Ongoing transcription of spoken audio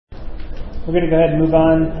We're going to go ahead and move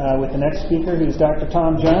on with the next speaker, who's Dr.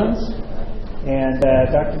 Tom Jones. And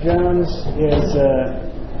Dr. Jones is a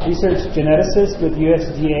research geneticist with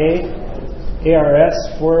USDA ARS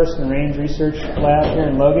Forest and Range Research Lab here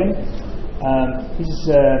in Logan. He's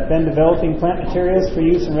been developing plant materials for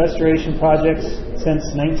use in restoration projects since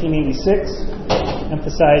 1986,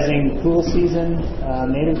 emphasizing cool season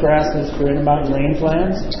native grasses for intermountain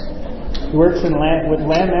rangelands. He works with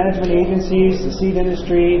land management agencies, the seed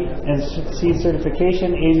industry, and seed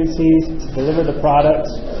certification agencies to deliver the products.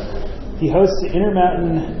 He hosts the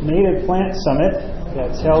Intermountain Native Plant Summit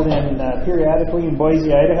that's held periodically in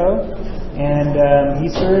Boise, Idaho. And he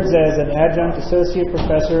serves as an adjunct associate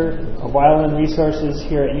professor of wildland resources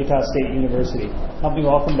here at Utah State University. Help me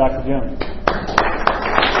welcome Dr. Jones.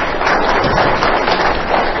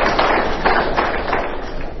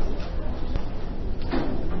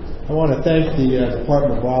 I want to thank the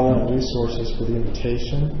Department of Wildland Resources for the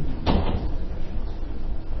invitation.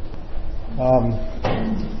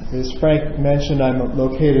 As Frank mentioned, I'm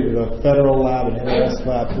located at a federal lab and ARS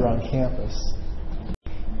lab here on campus.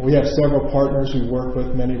 We have several partners we work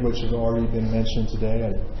with, many of which have already been mentioned today.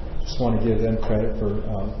 I just want to give them credit for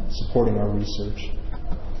supporting our research.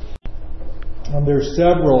 There are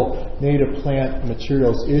several native plant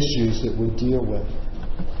materials issues that we deal with,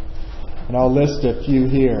 and I'll list a few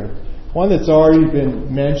here. One that's already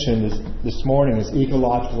been mentioned this morning is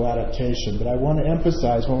ecological adaptation, but I want to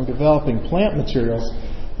emphasize when we're developing plant materials,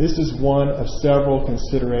 this is one of several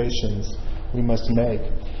considerations we must make.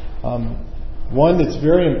 One that's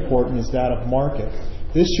very important is that of market.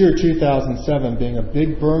 This year, 2007, being a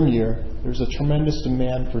big burn year, there's a tremendous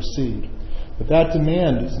demand for seed. But that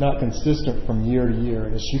demand is not consistent from year to year.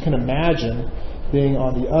 And as you can imagine, being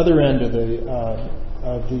on the other end of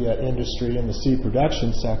the industry in the seed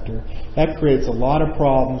production sector, that creates a lot of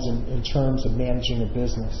problems in terms of managing a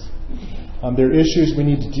business. There are issues we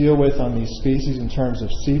need to deal with on these species in terms of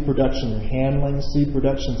seed production and handling. Seed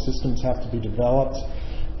production systems have to be developed.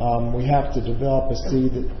 We have to develop a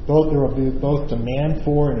seed that there will be both demand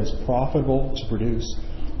for and is profitable to produce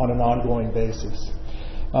on an ongoing basis.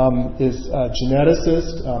 As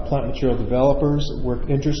geneticists, plant material developers, we're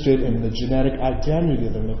interested in the genetic identity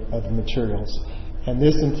of the materials. And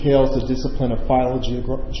this entails the discipline of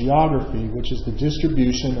phylogeography, which is the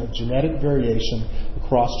distribution of genetic variation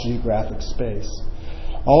across geographic space.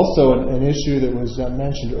 Also, an issue that was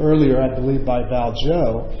mentioned earlier, I believe by Val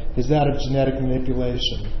Joe, is that of genetic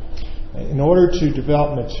manipulation. In order to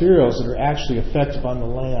develop materials that are actually effective on the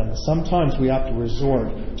land, sometimes we have to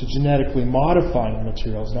resort to genetically modifying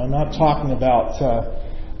materials. Now, I'm not talking about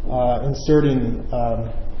inserting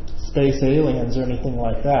space aliens or anything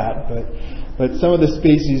like that, but some of the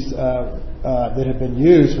species that have been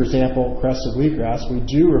used, for example, crested wheatgrass, we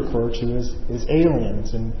do refer to as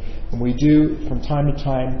aliens. And we do, from time to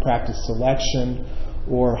time, practice selection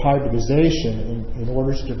or hybridization in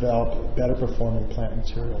order to develop better performing plant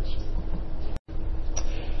materials.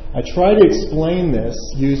 I try to explain this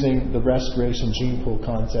using the restoration gene pool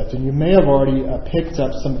concept, and you may have already picked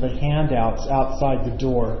up some of the handouts outside the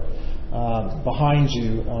door behind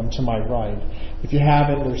you to my right. If you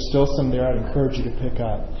haven't, there's still some there I'd encourage you to pick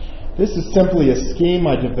up. This is simply a scheme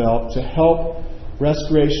I developed to help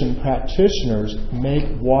restoration practitioners make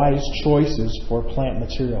wise choices for plant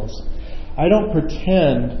materials. I don't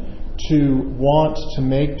pretend to want to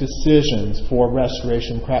make decisions for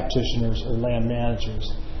restoration practitioners or land managers.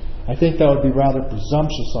 I think that would be rather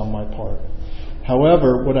presumptuous on my part.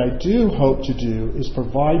 However, what I do hope to do is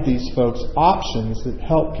provide these folks options that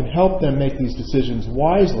can help them make these decisions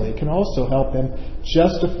wisely. It can also help them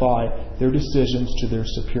justify their decisions to their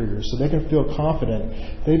superiors so they can feel confident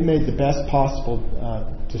they've made the best possible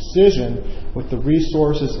decision with the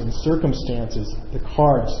resources and circumstances, the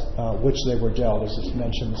cards which they were dealt, as was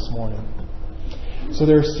mentioned this morning. So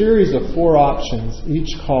there are a series of 4 options,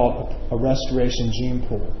 each called a restoration gene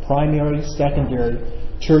pool: primary, secondary,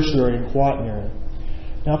 tertiary, and quaternary.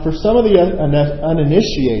 Now, for some of the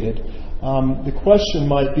uninitiated, the question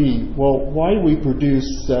might be, well, why do we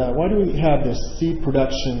have these seed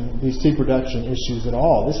production issues at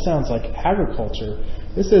all? This sounds like agriculture.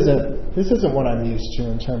 This isn't what I'm used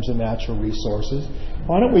to in terms of natural resources.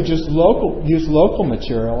 Why don't we just use local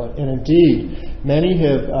material? And indeed, many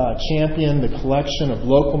have championed the collection of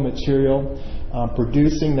local material,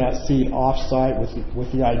 producing that seed off-site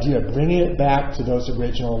with the idea of bringing it back to those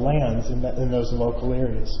original lands in those local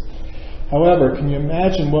areas. However, can you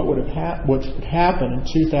imagine what would happen in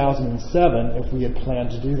 2007 if we had planned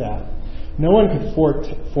to do that? No one could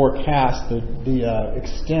forecast the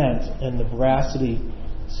extent and the veracity,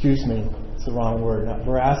 it's the wrong word, not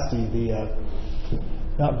veracity,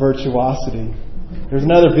 not virtuosity. There's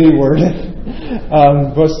another V word.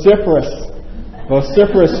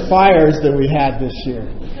 Vociferous fires that we had this year.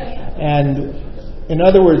 And in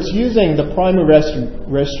other words, using the primary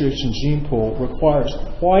restoration gene pool requires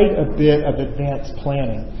quite a bit of advanced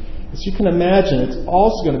planning. As you can imagine, it's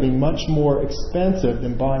also going to be much more expensive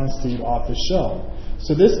than buying seed off the shelf.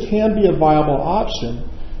 So this can be a viable option,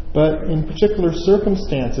 but in particular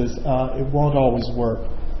circumstances, it won't always work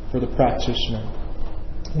for the practitioner.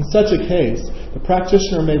 In such a case, the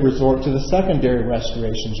practitioner may resort to the secondary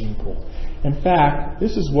restoration gene pool. In fact,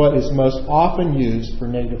 this is what is most often used for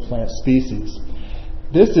native plant species.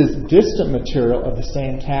 This is distant material of the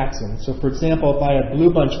same taxon. So, for example, if I had blue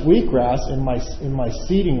bunch wheatgrass in my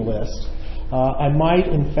seeding list, I might,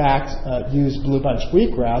 in fact, use blue bunch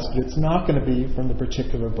wheatgrass, but it's not going to be from the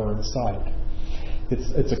particular burn site.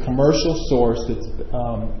 It's a commercial source,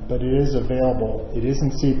 but it is available. It is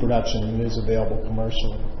in seed production and it is available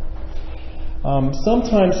commercially.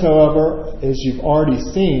 Sometimes, however, as you've already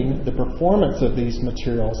seen, the performance of these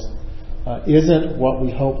materials isn't what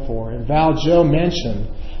we hope for. And Val Joe mentioned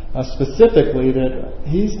specifically that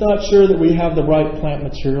he's not sure that we have the right plant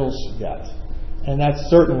materials yet. And that's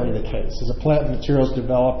certainly the case. As a plant materials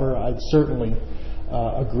developer, I'd certainly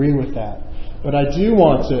agree with that. But I do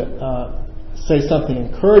want to say something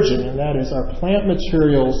encouraging, and that is our plant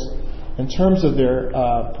materials, in terms of their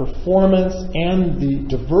performance and the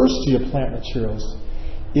diversity of plant materials,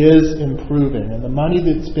 is improving. And the money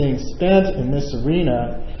that's being spent in this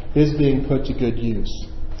arena is being put to good use.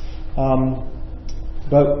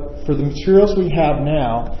 But for the materials we have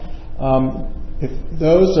now, if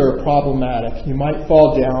those are problematic, you might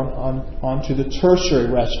fall down onto the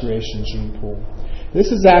tertiary restoration gene pool.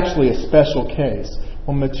 This is actually a special case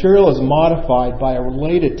when material is modified by a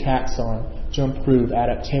related taxon to improve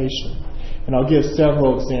adaptation. And I'll give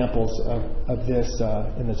several examples of this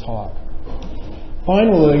in the talk.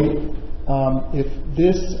 Finally, if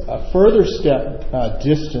this further step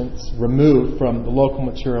distance removed from the local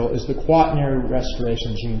material is the quaternary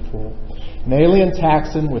restoration gene pool, an alien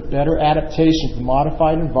taxon with better adaptation to the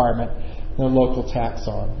modified environment than a local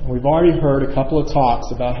taxon. We've already heard a couple of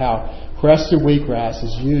talks about how crested wheatgrass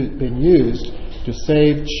has been used to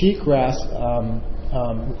save cheatgrass,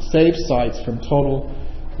 save sites from total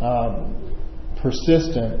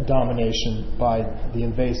persistent domination by the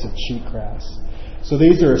invasive cheatgrass. So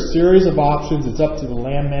these are a series of options. It's up to the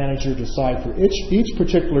land manager to decide for each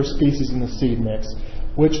particular species in the seed mix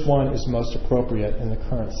which one is most appropriate in the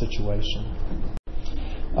current situation.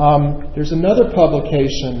 There's another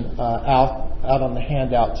publication out on the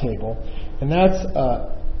handout table, and that's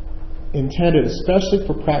intended especially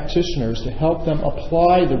for practitioners to help them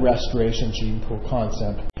apply the restoration gene pool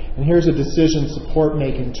concept. And here's a decision support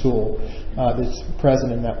making tool that's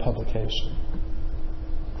present in that publication.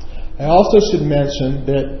 I also should mention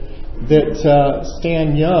that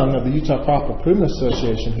Stan Young of the Utah Crop Improvement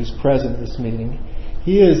Association, who's present at this meeting,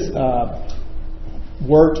 he has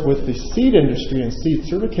worked with the seed industry and seed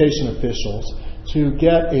certification officials to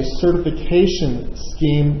get a certification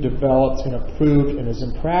scheme developed and approved and is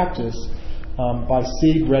in practice by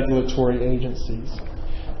seed regulatory agencies.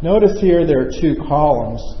 Notice here there are two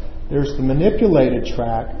columns. There's the manipulated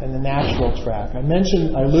track and the natural track. I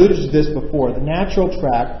alluded to this before. The natural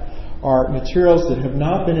track are materials that have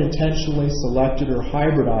not been intentionally selected or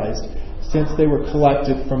hybridized since they were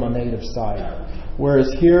collected from a native site.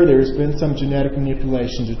 Whereas here there's been some genetic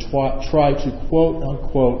manipulation to try to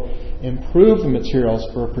quote-unquote improve the materials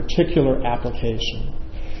for a particular application.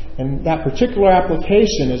 And that particular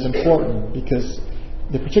application is important because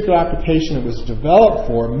the particular application it was developed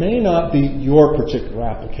for may not be your particular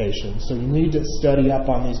application. So you need to study up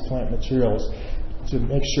on these plant materials to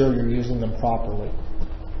make sure you're using them properly.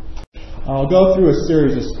 I'll go through a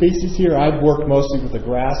series of species here. I've worked mostly with the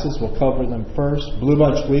grasses. We'll cover them first. Blue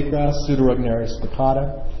bunch wheatgrass, Pseudoregnaria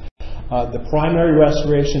spicata. The primary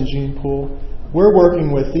restoration gene pool. We're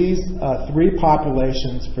working with these three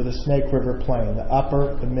populations for the Snake River Plain, the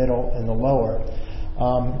upper, the middle, and the lower,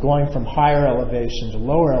 going from higher elevation to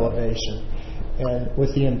lower elevation, and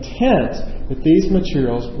with the intent that these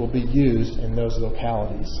materials will be used in those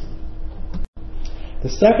localities. The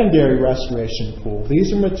secondary restoration pool,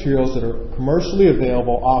 these are materials that are commercially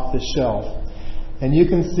available off the shelf. And you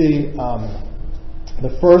can see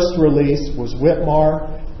the first release was Whitmar,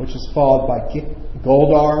 which was followed by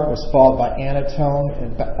Goldar, was followed by Anatone,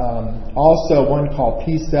 and also one called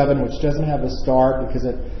P7, which doesn't have a star because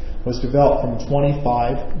it was developed from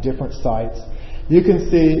 25 different sites. You can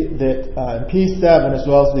see that P7, as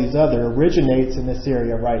well as these other, originates in this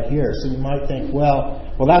area right here. So you might think, well,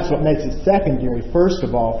 that's what makes it secondary, first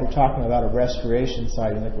of all, if we're talking about a restoration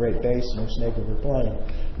site in the Great Basin or Snake River Plain.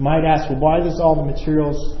 You might ask, well, why do all the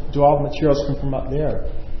materials come from up there?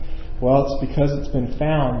 Well, it's because it's been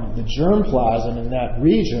found the germplasm in that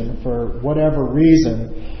region, for whatever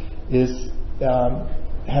reason,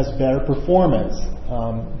 has better performance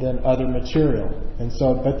than other material. And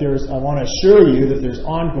so, but I want to assure you that there's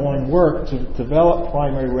ongoing work to develop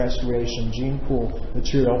primary restoration gene pool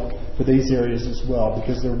material for these areas as well,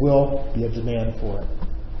 because there will be a demand for it.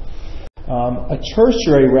 A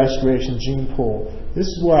tertiary restoration gene pool. This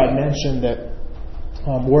is where I mentioned that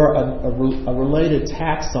where a related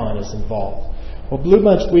taxon is involved. Well, blue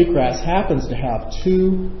bunch wheatgrass happens to have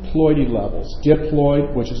two ploidy levels,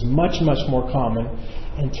 diploid, which is much, much more common,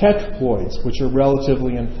 and tetraploids, which are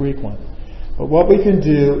relatively infrequent. But what we can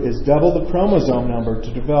do is double the chromosome number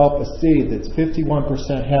to develop a seed that's 51%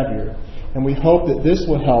 heavier, and we hope that this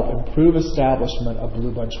will help improve establishment of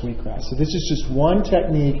blue bunch wheatgrass. So this is just one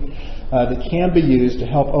technique that can be used to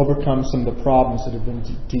help overcome some of the problems that have been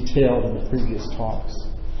detailed in the previous talks.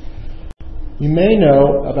 You may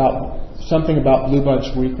know something about blue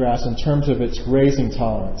bunch wheatgrass in terms of its grazing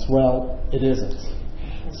tolerance. Well, it isn't.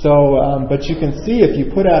 So, but you can see if you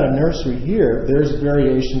put out a nursery here, there's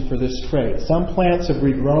variation for this trait. Some plants have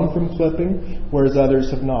regrown from clipping, whereas others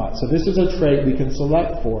have not. So this is a trait we can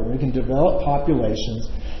select for. We can develop populations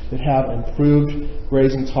that have improved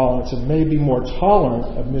grazing tolerance and may be more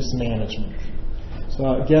tolerant of mismanagement.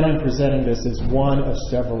 So again, I'm presenting this as one of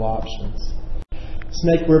several options.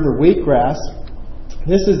 Snake River wheatgrass.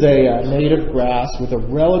 This is a native grass with a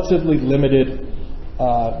relatively limited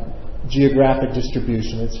geographic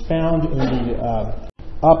distribution. It's found in the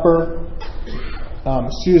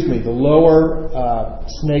the lower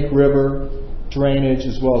Snake River drainage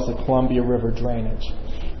as well as the Columbia River drainage.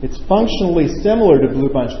 It's functionally similar to blue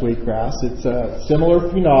bunch wheatgrass. It's a similar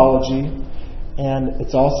phenology, and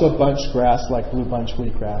it's also bunch grass like blue bunch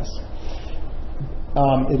wheatgrass.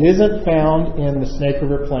 It isn't found in the Snake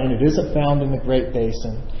River Plain. It isn't found in the Great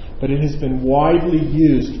Basin, but it has been widely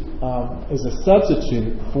used as a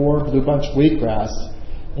substitute for blue bunch wheatgrass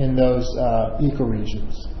in those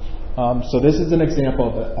ecoregions. So this is an example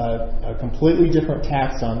of a completely different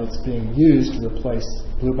taxon that's being used to replace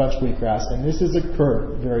blue bunch wheatgrass, and this has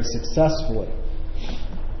occurred very successfully.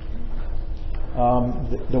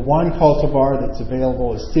 The one cultivar that's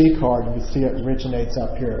available is C-card. You can see it originates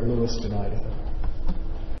up here at Lewiston, Idaho.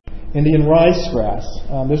 Indian ricegrass.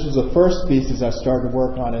 This was the first species I started to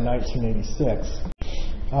work on in 1986.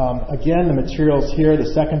 Again, the materials here,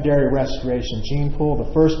 the secondary restoration gene pool. The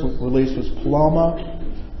first release was Paloma,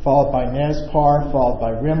 followed by Nespar, followed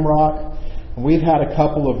by Rimrock. And we've had a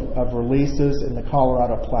couple of releases in the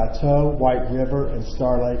Colorado Plateau, White River, and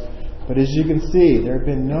Star Lake. But as you can see, there have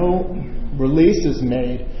been no releases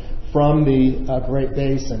made from the Great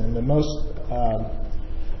Basin. And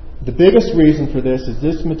the biggest reason for this is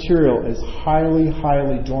this material is highly,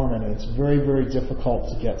 highly dormant. It's very, very difficult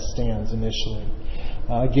to get stands initially.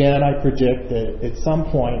 Again, I predict that at some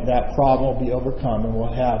point that problem will be overcome, and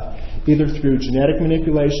we'll have, either through genetic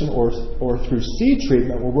manipulation or through seed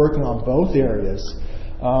treatment, we're working on both areas,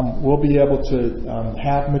 we'll be able to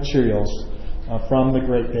have materials from the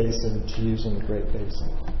Great Basin to use in the Great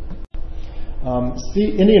Basin.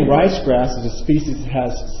 Indian ricegrass is a species that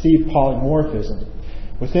has seed polymorphism.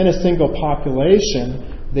 Within a single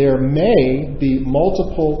population, there may be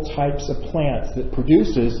multiple types of plants that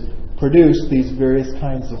produce these various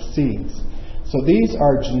kinds of seeds. So these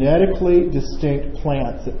are genetically distinct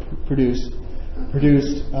plants that produce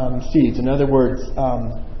seeds. In other words,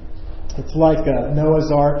 it's like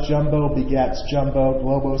Noah's Ark: jumbo begets jumbo,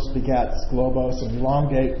 globose begets globose, and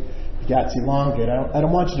elongate begets elongate. I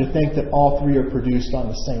don't want you to think that all three are produced on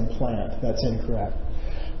the same plant. That's incorrect.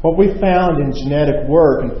 What we found in genetic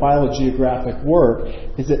work and phylogeographic work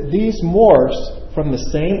is that these morphs from the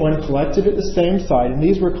same, when collected at the same site, and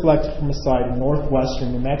these were collected from a site in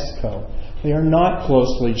northwestern New Mexico, they are not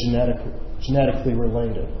closely genetically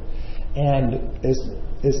related. And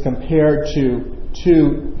as compared to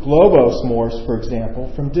two globose morphs, for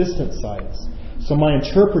example, from distant sites. So my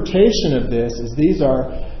interpretation of this is these are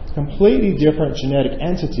completely different genetic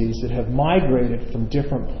entities that have migrated from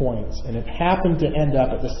different points and have happened to end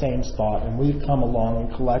up at the same spot, and we've come along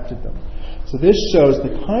and collected them. So this shows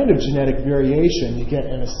the kind of genetic variation you get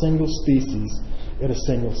in a single species at a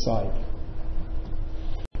single site.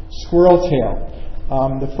 Squirrel tail.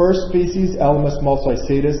 The first species, Elamus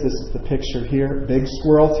multicetus, this is the picture here, big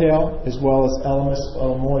squirrel tail, as well as Elamus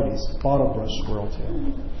otomoides, bottlebrush squirrel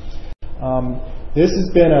tail. This has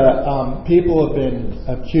been people have been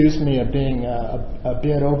accused me of being a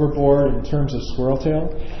bit overboard in terms of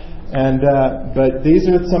squirreltail, but these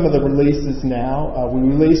are some of the releases now. We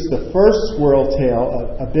released the first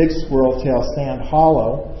squirreltail, a big squirreltail, Sand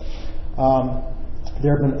Hollow.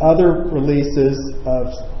 There have been other releases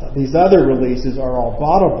these other releases are all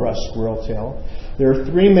bottlebrush squirreltail. There are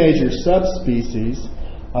three major subspecies: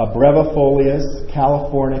 Brevifolius,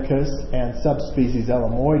 Californicus, and subspecies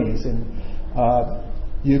Elamoides, and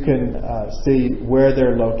you can see where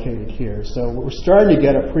they're located here. So we're starting to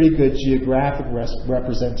get a pretty good geographic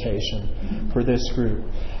representation for this group.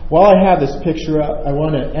 While I have this picture up, I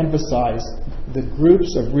want to emphasize the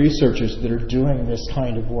groups of researchers that are doing this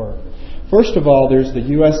kind of work. First of all, there's the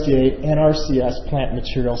USDA NRCS Plant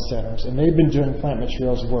Material Centers, and they've been doing plant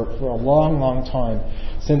materials work for a long, long time,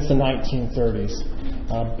 since the 1930s,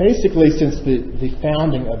 basically since the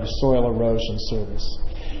founding of the Soil Erosion Service.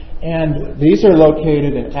 And these are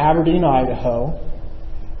located in Aberdeen, Idaho.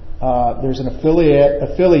 There's an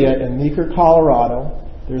affiliate in Meeker, Colorado.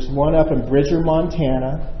 There's one up in Bridger,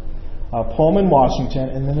 Montana, Pullman, Washington,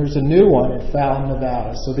 and then there's a new one in Fallon,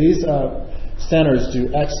 Nevada. So these centers do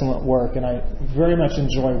excellent work, and I very much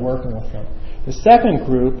enjoy working with them. The second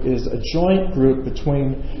group is a joint group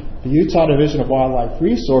between the Utah Division of Wildlife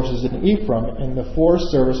Resources in Ephraim and the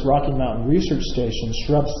Forest Service Rocky Mountain Research Station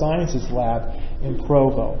Shrub Sciences Lab in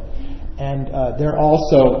Provo. And they're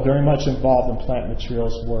also very much involved in plant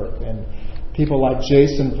materials work. And people like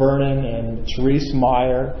Jason Vernon and Therese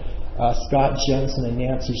Meyer, Scott Jensen, and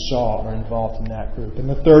Nancy Shaw are involved in that group. And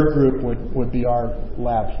the third group would be our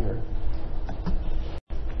lab here.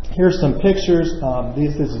 Here's some pictures.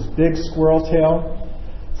 This is big squirreltail,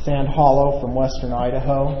 Sand Hollow from western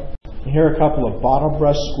Idaho. And here are a couple of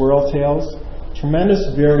bottlebrush squirreltails.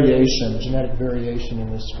 Tremendous variation, genetic variation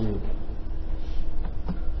in this group.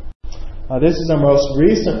 This is our most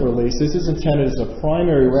recent release. This is intended as a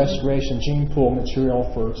primary restoration gene pool material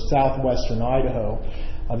for southwestern Idaho.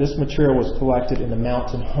 This material was collected in the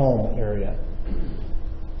Mountain Home area.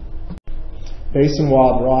 Basin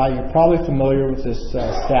wild rye, you're probably familiar with this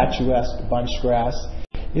statuesque bunchgrass.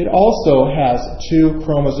 It also has two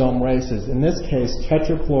chromosome races, in this case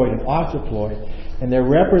tetraploid and octaploid, and they're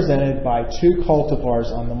represented by two cultivars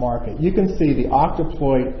on the market. You can see the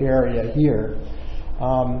octaploid area here,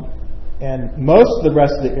 and most of the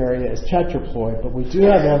rest of the area is tetraploid, but we do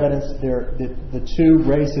have evidence that the two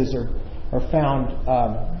races are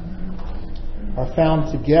found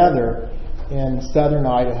together in southern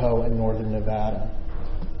Idaho and northern Nevada.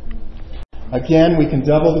 Again, we can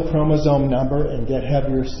double the chromosome number and get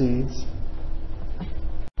heavier seeds.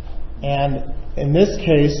 And in this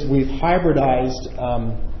case, we've hybridized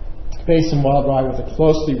basin wild rye with a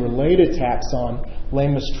closely related taxon,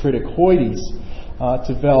 Lamus triticioides,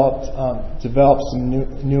 develop some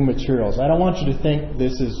new materials. I don't want you to think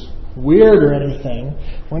this is weird or anything.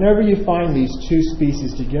 Whenever you find these two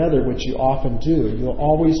species together, which you often do, you'll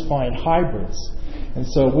always find hybrids. And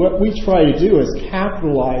so what we try to do is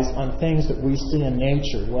capitalize on things that we see in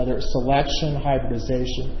nature, whether it's selection,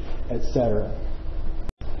 hybridization, etc.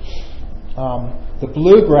 The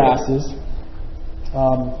bluegrasses,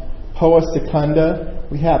 Poa secunda,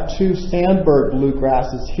 we have two sandbird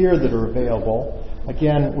bluegrasses here that are available.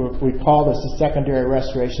 Again, we call this a secondary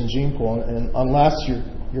restoration gene pool, and unless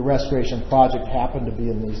your restoration project happened to be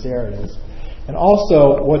in these areas. And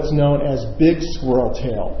also what's known as big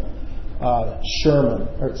squirreltail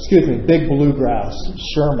big bluegrass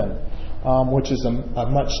Sherman, which is a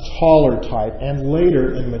much taller type and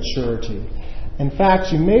later in maturity. In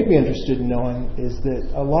fact, you may be interested in knowing is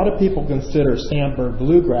that a lot of people consider sandbird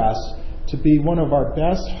bluegrass to be one of our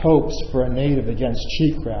best hopes for a native against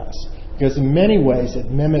cheatgrass, because in many ways it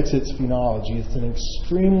mimics its phenology. It's an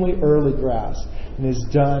extremely early grass and is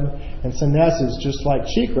done and senesces just like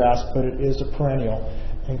cheatgrass, but it is a perennial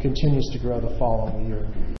and continues to grow the following year.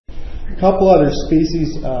 A couple other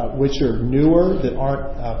species which are newer that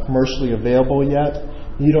aren't commercially available yet.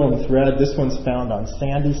 Needle and thread, this one's found on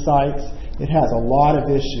sandy sites. It has a lot of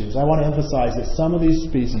issues. I want to emphasize that some of these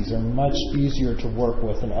species are much easier to work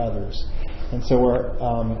with than others. And so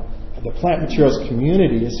the plant materials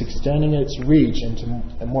community is extending its reach into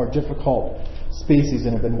more difficult species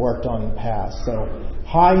that have been worked on in the past. So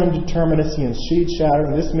high indeterminacy and seed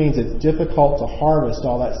shattering, this means it's difficult to harvest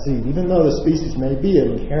all that seed. Even though the species may be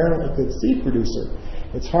an inherently good seed producer,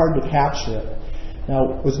 it's hard to capture it.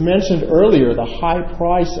 Now, it was mentioned earlier the high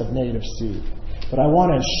price of native seed, but I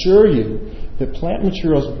want to assure you that plant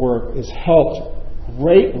materials work is helped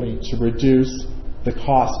greatly to reduce the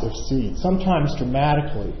cost of seed, sometimes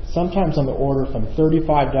dramatically, sometimes on the order from $35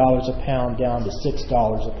 a pound down to $6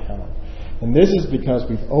 a pound. And this is because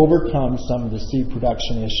we've overcome some of the seed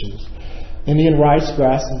production issues. Indian rice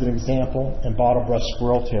grass is an example, and bottlebrush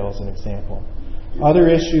squirreltail is an example. Other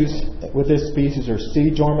issues with this species are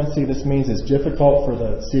seed dormancy. This means it's difficult for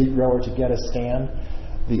the seed grower to get a stand.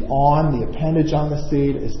 The appendage on the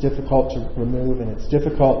seed is difficult to remove, and it's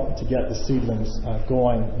difficult to get the seedlings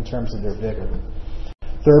going in terms of their vigor.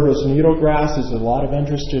 Thurber's needlegrass is a lot of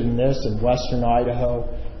interest in this in western Idaho,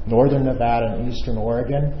 northern Nevada, and eastern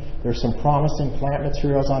Oregon. There's some promising plant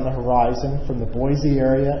materials on the horizon from the Boise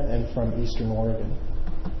area and from eastern Oregon.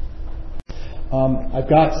 I've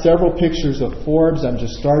got several pictures of forbs. I'm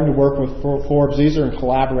just starting to work with forbs. These are in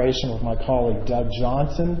collaboration with my colleague Doug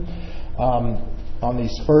Johnson. On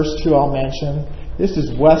these first two I'll mention, this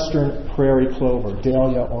is western prairie clover,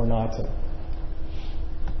 Dahlia ornata.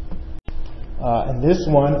 And this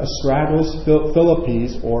one, Astragalus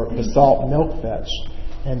philippes, or basalt milkvetch.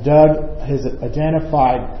 And Doug has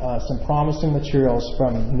identified some promising materials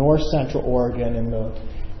from north central Oregon in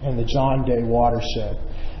the John Day watershed.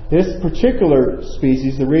 This particular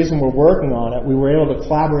species, the reason we're working on it, we were able to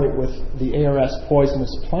collaborate with the ARS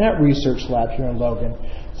Poisonous Plant Research Lab here in Logan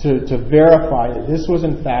to verify that this was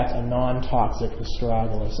in fact a non-toxic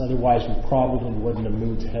Astragalus. Otherwise, we probably wouldn't have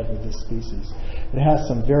moved ahead with this species. It has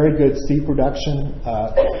some very good seed production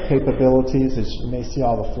capabilities. As you may see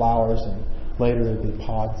all the flowers, and later there'll be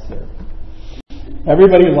pods there.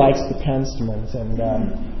 Everybody likes the penstemons, and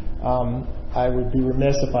I would be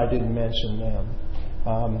remiss if I didn't mention them.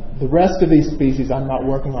 The rest of these species I'm not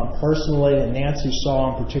working on personally, and Nancy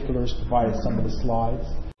Shaw in particular has provided some of the slides.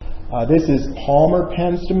 This is Palmer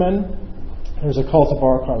penstemon. There's a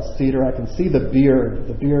cultivar called Cedar. I can see the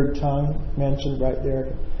beard tongue mentioned right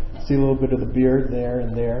there. See a little bit of the beard there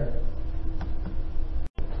and there.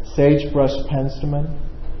 Sagebrush penstemon.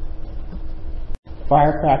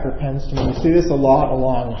 Firecracker penstemon. You see this a lot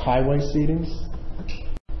along highway seedings.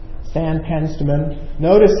 Sand penstemon.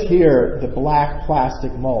 Notice here the black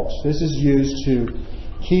plastic mulch. This is used to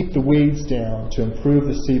keep the weeds down, to improve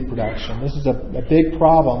the seed production. This is a big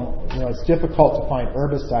problem. It's difficult to find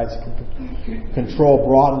herbicides that can control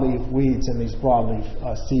broadleaf weeds in these broadleaf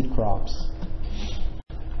seed crops.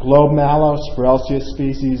 Globe mallow, Spirelcia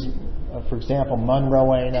species, for example,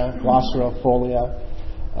 Monroeana, Glossarifolia,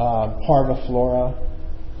 Parviflora.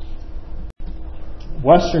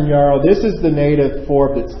 Western yarrow, this is the native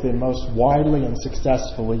forb that's been most widely and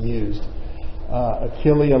successfully used.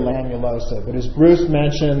 Achillea lanulosa. But as Bruce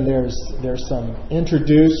mentioned, there's some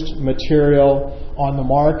introduced material on the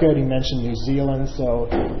market. He mentioned New Zealand, so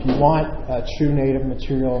if you want a true native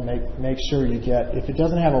material, make sure you get, if it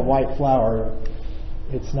doesn't have a white flower,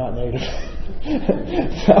 it's not native.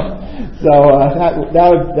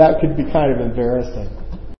 that could be kind of embarrassing.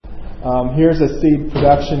 Here's a seed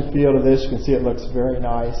production field of this. You can see it looks very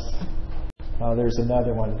nice. There's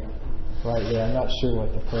another one right there. I'm not sure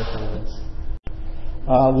what the purple is.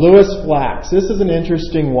 Lewis flax. This is an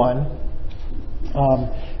interesting one.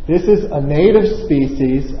 This is a native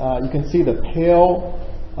species. You can see the pale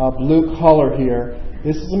blue color here.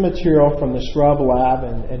 This is a material from the Shrub Lab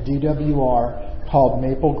and DWR called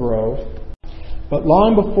Maple Grove. But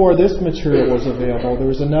long before this material was available, there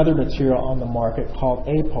was another material on the market called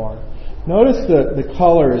Apar. Notice the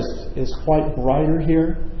color is quite brighter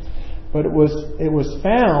here, but it was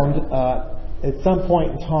found at some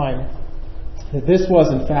point in time that this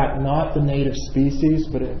was in fact not the native species,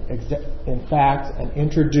 but in fact an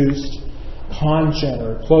introduced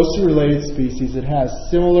congenitor, closely related species. It has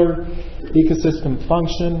similar ecosystem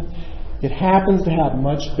function. It happens to have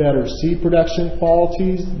much better seed production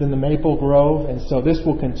qualities than the Maple Grove, and so this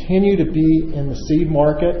will continue to be in the seed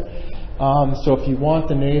market. So if you want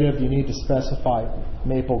the native, you need to specify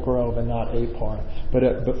Maple Grove and not Apar.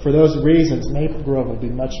 But for those reasons, Maple Grove will be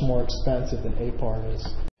much more expensive than Apar is.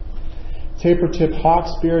 Taper-tip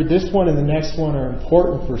hawksbeard. This one and the next one are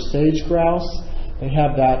important for sage grouse. They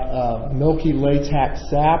have that milky latex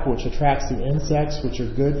sap, which attracts the insects, which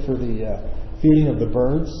are good for the feeding of the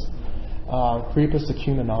birds. Crepus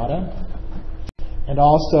acuminata. And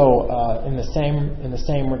also, in the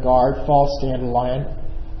same regard, false dandelion,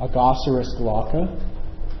 Agassarus glauca,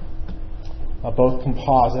 both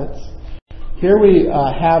composites. Here we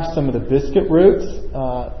have some of the biscuit roots.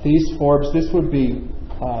 These forbs, this would be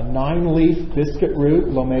 9-leaf biscuit root,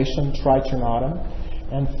 Lomatium tritornatum,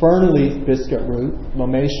 and fern-leaf biscuit root,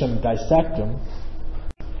 Lomatium dissectum.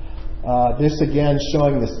 This again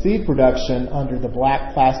showing the seed production under the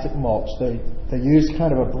black plastic mulch. They use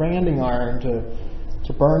kind of a branding iron to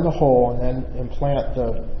burn the hole and then implant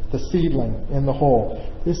the seedling in the hole.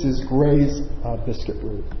 This is Gray's biscuit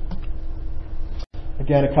root.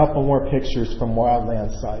 Again, a couple more pictures from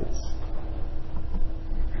wildland sites.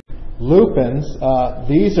 Lupins,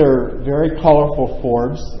 these are very colorful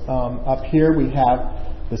forbs. Up here we have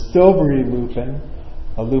the silvery lupin,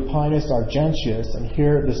 a Lupinus argentius, and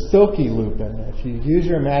here the silky lupin. If you use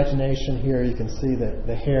your imagination here, you can see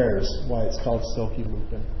the hairs, why it's called silky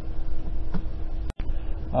lupin.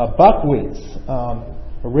 Buckwheats,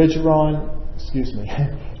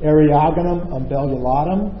 Eriogonum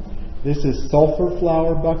umbellulatum. This is sulfur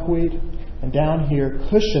flower buckwheat. And down here,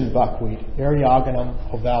 cushion buckwheat, Eriogonum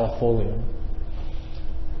ovalifolium.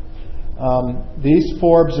 These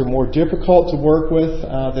forbs are more difficult to work with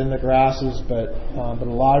than the grasses, but a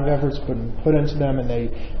lot of effort's been put into them, and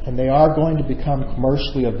they are going to become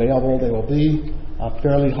commercially available. They will be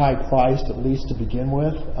fairly high priced, at least to begin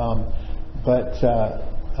with, but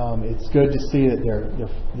it's good to see that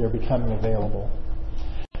they're becoming available.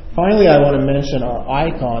 Finally, I want to mention our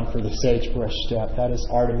icon for the sagebrush steppe. That is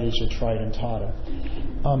Artemisia tridentata.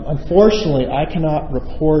 Unfortunately, I cannot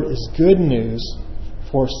report as good news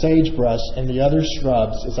for sagebrush and the other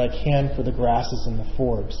shrubs as I can for the grasses and the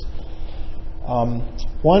forbs.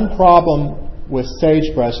 One problem with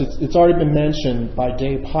sagebrush, it's already been mentioned by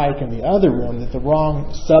Dave Pike in the other room that the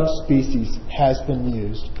wrong subspecies has been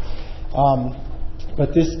used.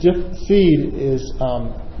 But this seed is,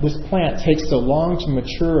 this plant takes so long to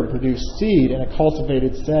mature and produce seed in a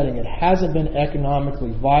cultivated setting, it hasn't been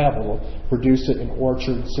economically viable to produce it in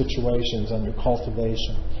orchard situations under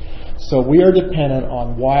cultivation. So we are dependent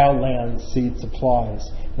on wildland seed supplies.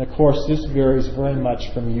 And of course, this varies very much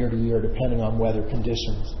from year to year depending on weather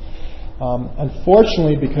conditions.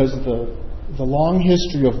 Unfortunately, because of the long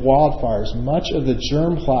history of wildfires, much of the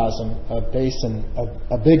germplasm of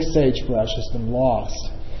a big sagebrush has been lost.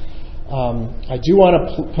 I do want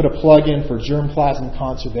to put a plug in for germplasm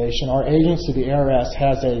conservation. Our agency, the ARS,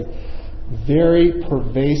 has a very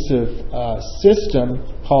pervasive system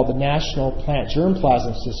called the National Plant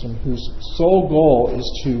Germplasm System, whose sole goal is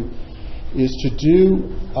to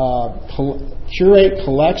curate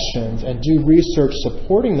collections and do research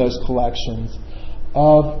supporting those collections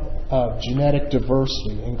of genetic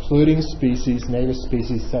diversity, including species, native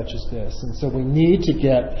species such as this. And so we need to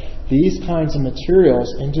get these kinds of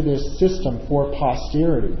materials into this system for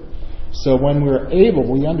posterity. So when we're able,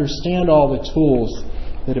 we understand all the tools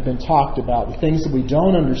that have been talked about, the things that we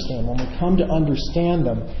don't understand. When we come to understand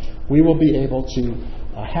them, we will be able to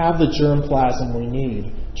have the germplasm we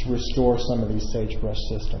need to restore some of these sagebrush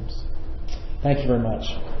systems. Thank you very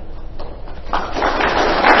much.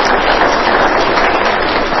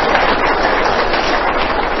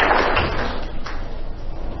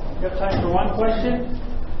 We have time for one question.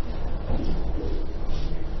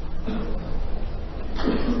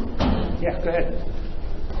 Yeah, go ahead.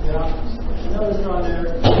 Yeah, I noticed on there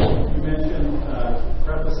you mentioned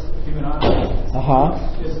Crepus humanatus.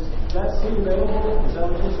 Is that seed available? Is that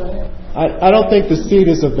what you're saying? I don't think the seed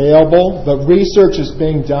is available, but research is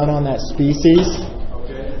being done on that species.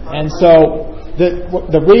 Okay. And so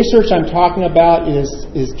the research I'm talking about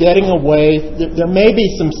is getting away. There may be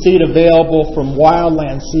some seed available from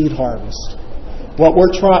wildland seed harvest.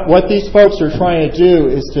 What these folks are trying to do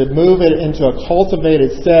is to move it into a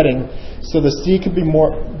cultivated setting so the seed can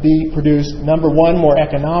be produced, number one, more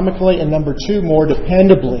economically, and number two, more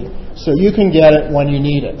dependably, so you can get it when you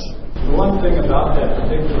need it. The one thing about that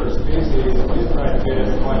particular species, we've tried to get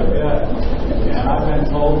it quite a bit, and I've been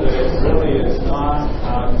told that it really is not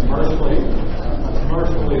commercially,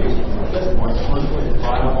 at this point, commercially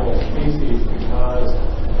viable species because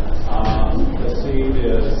the seed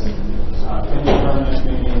is indeterminate,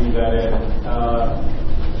 meaning that it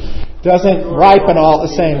doesn't ripen all at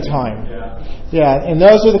the same time. Yeah, and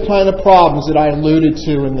those are the kind of problems that I alluded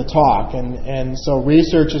to in the talk, and so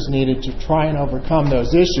research is needed to try and overcome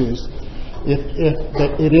those issues if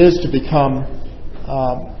it is to become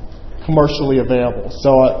commercially available.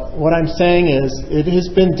 So what I'm saying is it has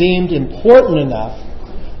been deemed important enough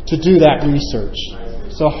to do that research.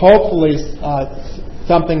 So hopefully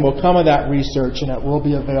something will come of that research and it will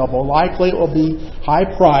be available. Likely it will be high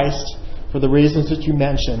priced for the reasons that you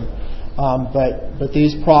mentioned. But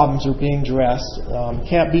these problems are being addressed.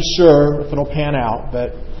 Can't be sure if it'll pan out,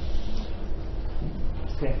 but...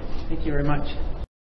 Okay, thank you very much.